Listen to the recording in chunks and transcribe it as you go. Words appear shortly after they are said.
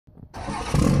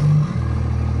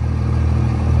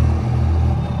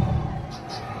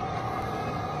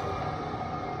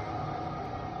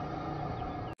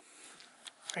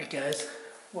guys,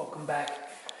 welcome back.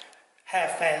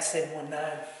 Half-assed one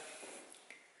night.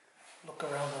 Look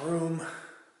around the room.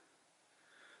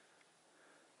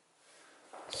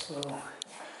 So,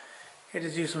 had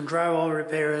to do some drywall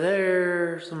repair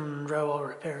there, some drywall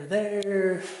repair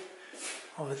there,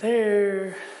 over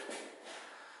there.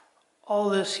 All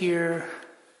this here,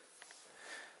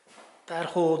 that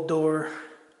whole door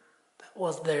that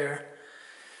was there,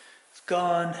 it's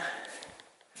gone.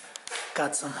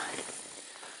 Got some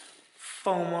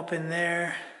foam up in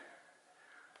there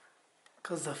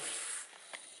because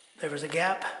there was a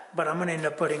gap, but I'm gonna end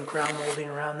up putting ground molding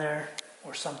around there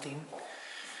or something.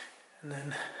 And then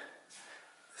the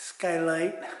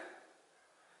skylight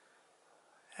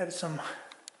had some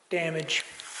damage.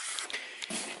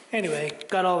 Anyway,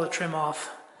 got all the trim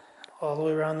off, all the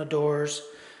way around the doors,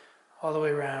 all the way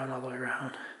around, all the way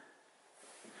around.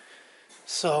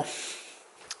 So,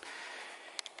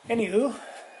 anywho,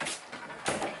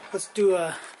 let's do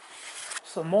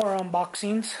some more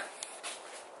unboxings.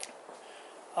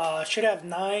 Should have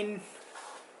 9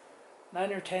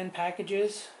 or 10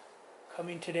 packages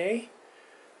coming today.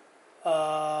 When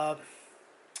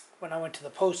I went to the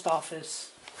post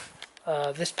office,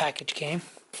 this package came.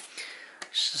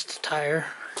 It's just a tire,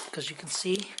 because you can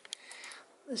see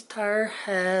this tire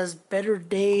has better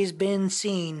days been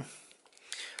seen.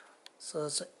 So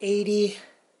it's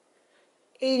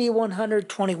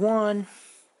 80-121.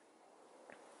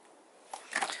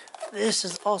 This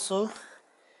is also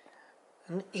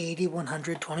an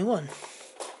 80-121.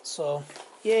 So,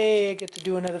 yay, I get to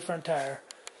do another front tire.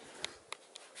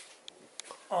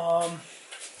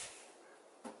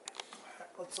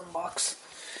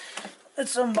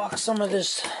 Let's unbox some of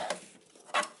this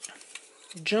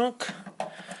junk.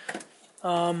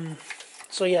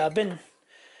 So yeah, I've been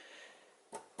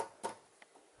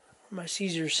my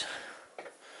Caesars.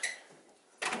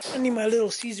 I need my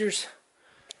little Caesars.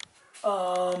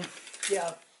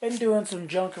 Yeah, been doing some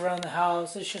junk around the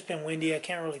house. It's just been windy. I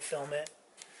can't really film it.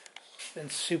 It's been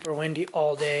super windy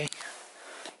all day.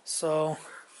 So,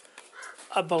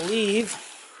 I believe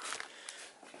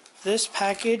this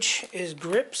package is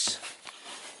grips.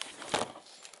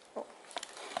 Oh,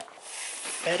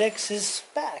 FedEx is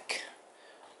back.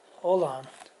 Hold on.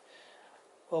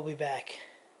 We'll be back.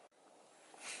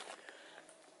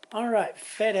 Alright,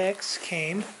 FedEx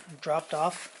came and dropped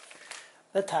off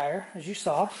the tire, as you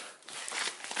saw.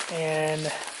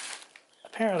 And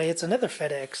apparently it's another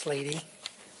FedEx lady.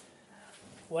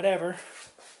 Whatever.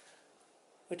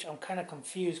 Which I'm kind of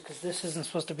confused because this isn't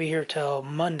supposed to be here till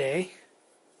Monday.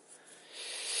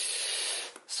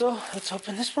 So let's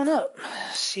open this one up.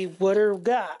 See what we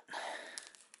got.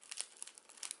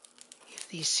 If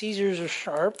these Caesars are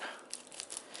sharp.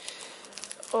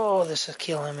 Oh, this is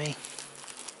killing me.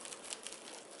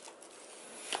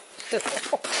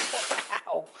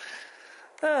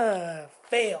 Ow.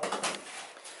 Fail.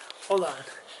 Hold on.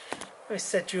 Let me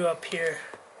set you up here.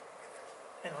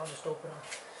 And I'll just open them.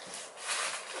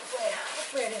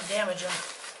 Hopefully I didn't damage them.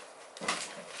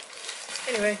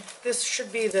 Anyway, this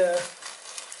should be the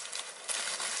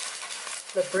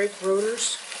brake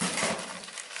rotors.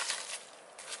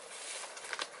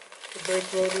 The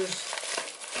brake rotors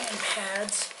and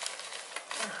pads.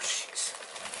 Oh, jeez.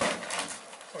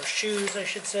 Or shoes, I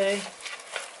should say.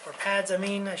 Or pads,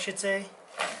 I should say.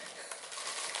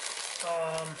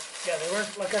 Yeah, they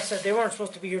weren't, like I said, they weren't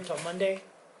supposed to be here till Monday.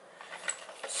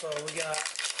 So we got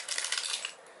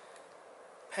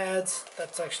pads.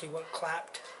 That's actually what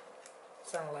clapped.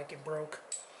 Sounded like it broke.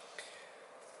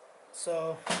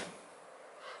 So,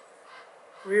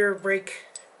 rear brake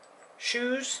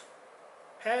shoes,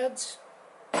 pads.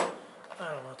 I don't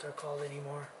know what they're called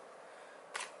anymore.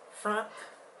 Front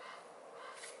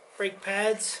brake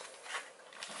pads.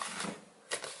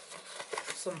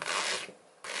 Some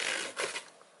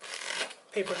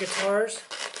paper guitars.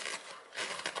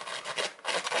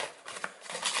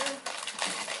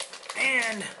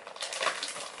 And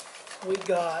we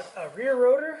got a rear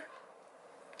rotor,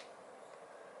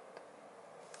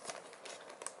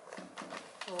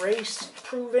 race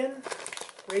driven,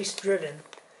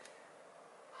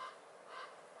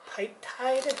 pipe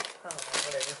tied, I don't know,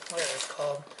 whatever it's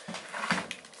called.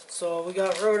 So we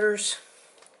got rotors.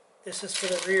 This is for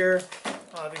the rear,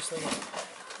 obviously,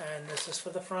 and this is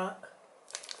for the front.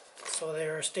 So they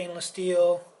are stainless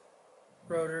steel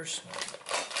rotors.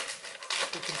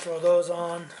 We can throw those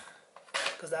on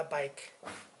because that bike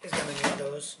is going to need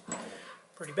those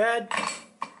pretty bad.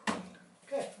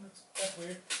 Okay, that's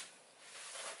weird.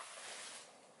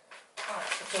 Alright,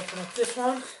 let's open up this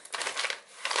one.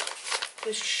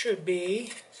 This should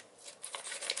be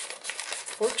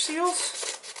fork seals.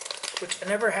 which I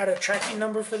never had a tracking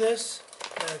number for this.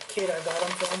 The kid I got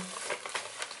them from,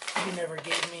 he never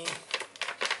gave me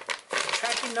a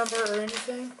tracking number or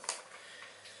anything.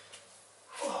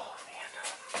 Oh man.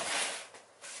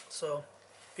 So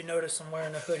if you notice I'm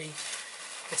wearing a hoodie,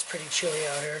 it's pretty chilly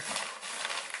out here.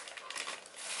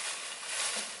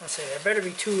 I'll say there better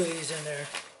be 2 of these in there.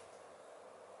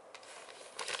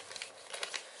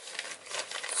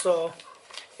 So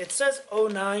it says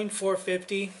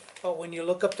 09450, but when you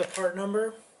look up the part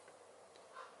number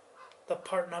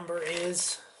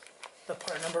is the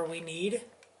part number we need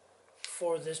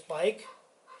for this bike.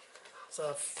 It's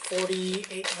a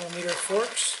 48mm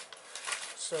forks.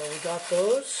 So we got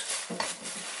those.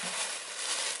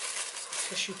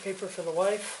 Tissue paper for the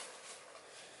wife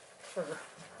for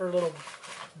her little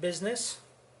business.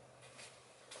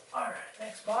 Alright,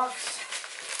 next box.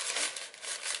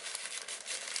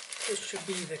 This should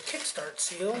be the Kickstart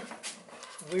seal.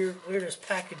 Weirdest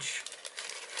package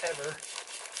ever.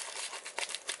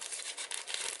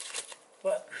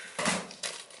 But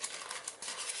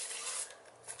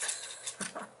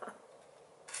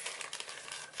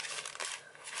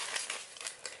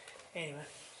anyway,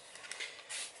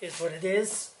 is what it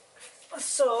is.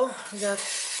 So we got.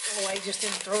 Oh, I just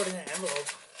didn't throw it in an envelope.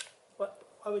 What?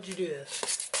 Why would you do this?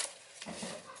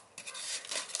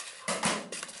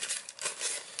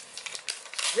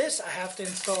 This I have to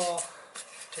install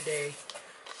today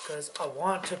because I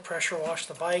want to pressure wash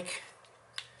the bike.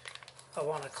 I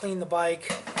want to clean the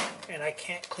bike, and I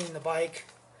can't clean the bike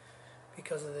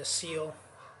because of this seal.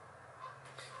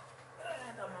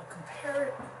 And I'm going to compare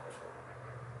it.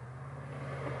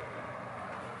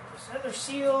 This other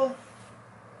seal.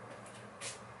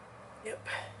 Yep.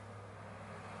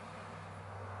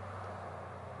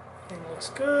 Thing looks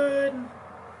good.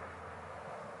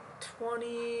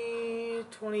 20,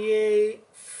 28,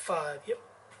 5. Yep.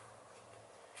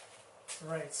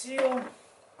 Right seal.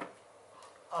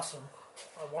 Awesome.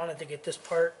 I wanted to get this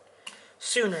part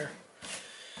sooner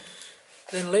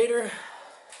than later.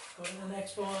 Go to the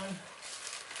next one.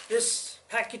 This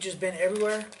package has been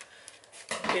everywhere.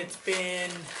 It's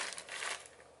been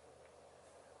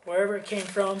wherever it came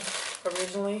from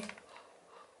originally.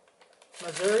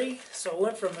 Missouri. So it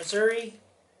went from Missouri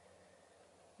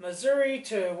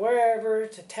to wherever,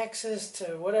 to Texas,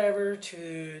 to whatever,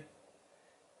 to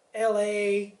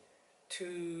LA,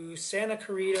 to Santa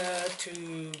Clarita,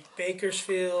 to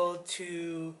Bakersfield,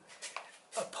 to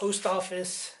a post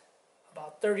office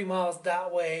about 30 miles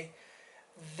that way.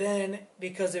 Then,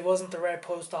 because it wasn't the right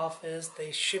post office,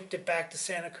 they shipped it back to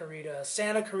Santa Clarita.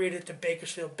 Santa Clarita to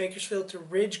Bakersfield. Bakersfield to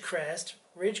Ridgecrest.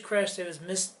 Ridgecrest, it was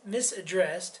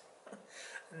misaddressed.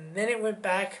 And then it went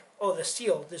back. Oh, the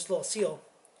seal, this little seal,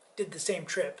 did the same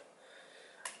trip.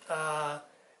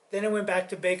 Then it went back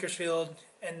to Bakersfield,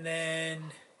 and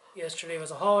then yesterday was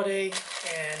a holiday,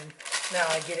 and now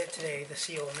I get it today, the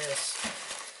seal in this.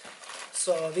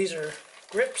 So these are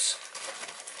grips.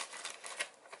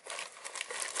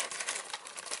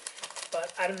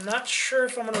 But I'm not sure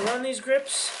if I'm going to run these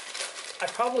grips. I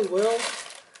probably will.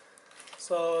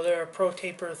 So they're a Pro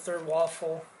Taper third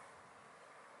waffle.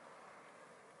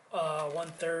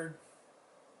 1/3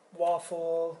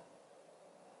 waffle.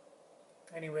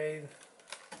 Anyway,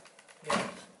 yeah.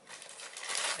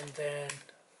 And then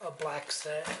a black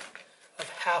set of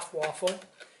half waffle.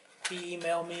 He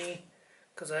emailed me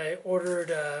because I ordered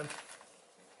a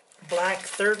black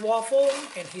third waffle,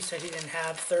 and he said he didn't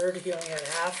have third, he only had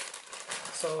half.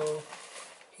 So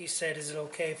he said, is it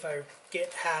okay if I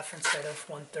get half instead of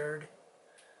 1/3?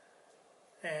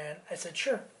 And I said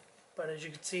sure. But as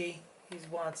you can see, he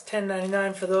wants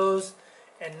 $10.99 for those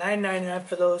and $9.99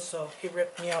 for those, so he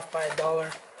ripped me off by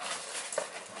 $1.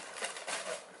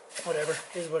 Whatever,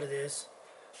 is what it is.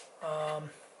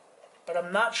 But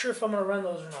I'm not sure if I'm going to run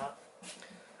those or not.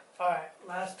 Alright,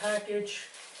 last package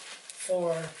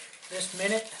for this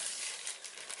minute.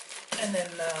 And then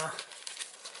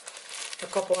a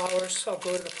couple hours I'll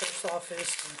go to the post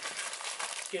office and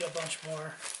get a bunch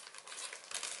more.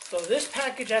 So this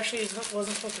package actually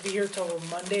wasn't supposed to be here till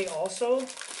Monday also.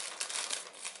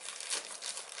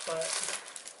 But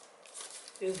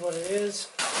it is what it is.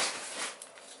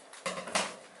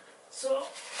 So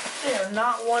they are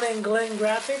not wanting Glenn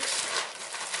graphics.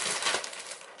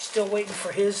 Still waiting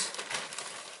for his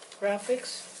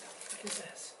graphics. What is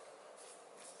this?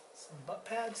 Some butt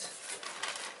pads?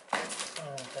 I don't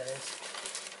know what that is.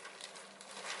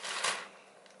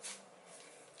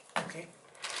 Okay.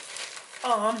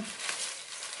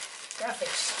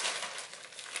 Graphics.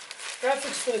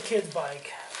 Graphics for the kid's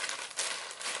bike.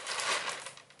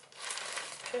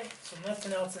 Okay, so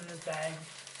nothing else in this bag.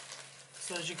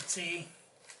 So as you can see,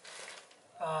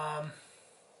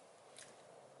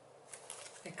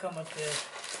 They come with the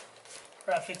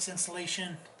graphics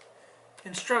installation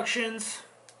instructions.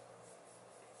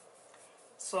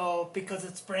 So because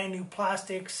it's brand new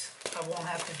plastics, I won't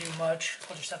have to do much.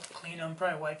 I'll just have to clean them,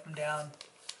 probably wipe them down,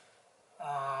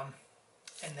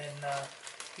 and then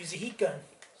use a heat gun.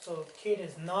 So the kid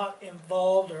is not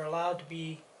involved or allowed to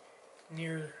be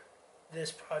near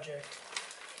this project.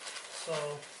 So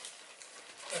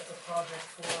that's a project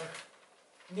for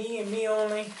me and me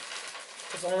only,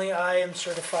 because only I am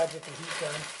certified with the heat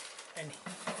gun, and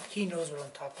he knows what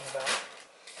I'm talking about.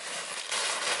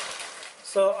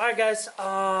 So alright guys,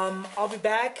 I'll be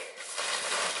back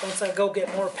once I go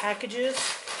get more packages,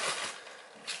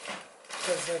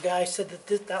 because the guy said that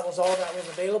that was all that was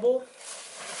available.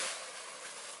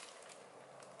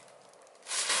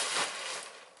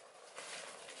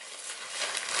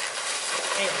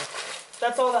 Anyway,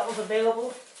 that's all that was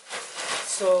available.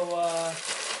 So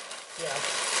yeah,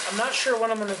 I'm not sure when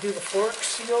I'm going to do the fork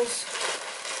seals,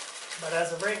 but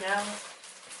as of right now,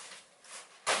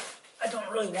 I don't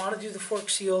really want to do the fork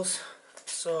seals.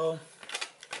 So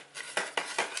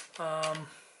I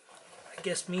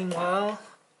guess meanwhile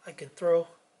I can throw,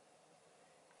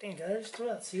 dang, did I just throw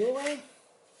that seal away?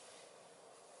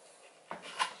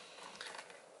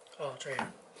 Oh, it's right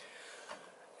here.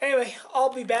 Anyway,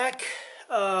 I'll be back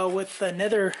with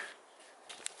another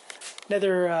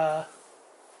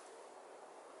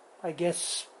I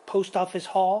guess post office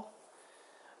haul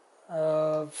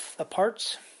of the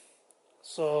parts.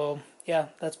 So yeah,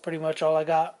 that's pretty much all I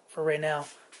got for right now.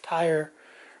 Tire,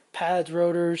 pads,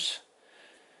 rotors,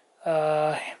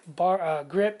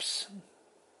 grips,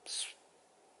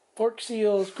 fork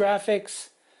seals, graphics,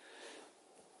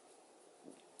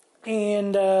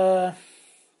 and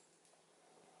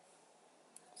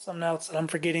something else that I'm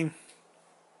forgetting.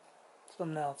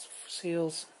 Something else.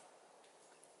 Seals.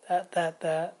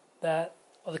 That.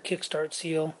 Oh, the kickstart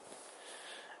seal.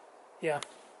 Yeah.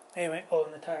 Anyway, oh,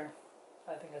 and the tire.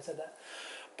 I think I said that.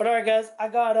 But alright guys, I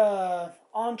got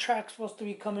on track supposed to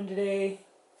be coming today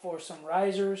for some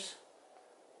risers.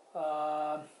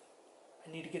 I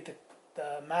need to get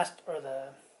the master, or the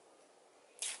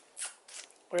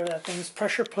whatever that thing is,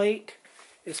 pressure plate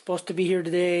is supposed to be here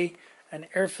today. An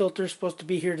air filter is supposed to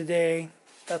be here today.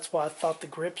 That's what I thought the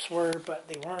grips were, but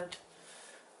they weren't.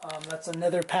 That's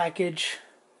another package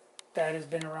that has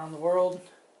been around the world,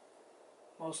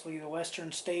 mostly the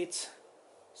western states.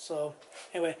 So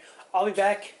anyway, I'll be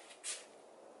back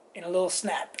in a little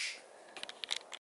snap.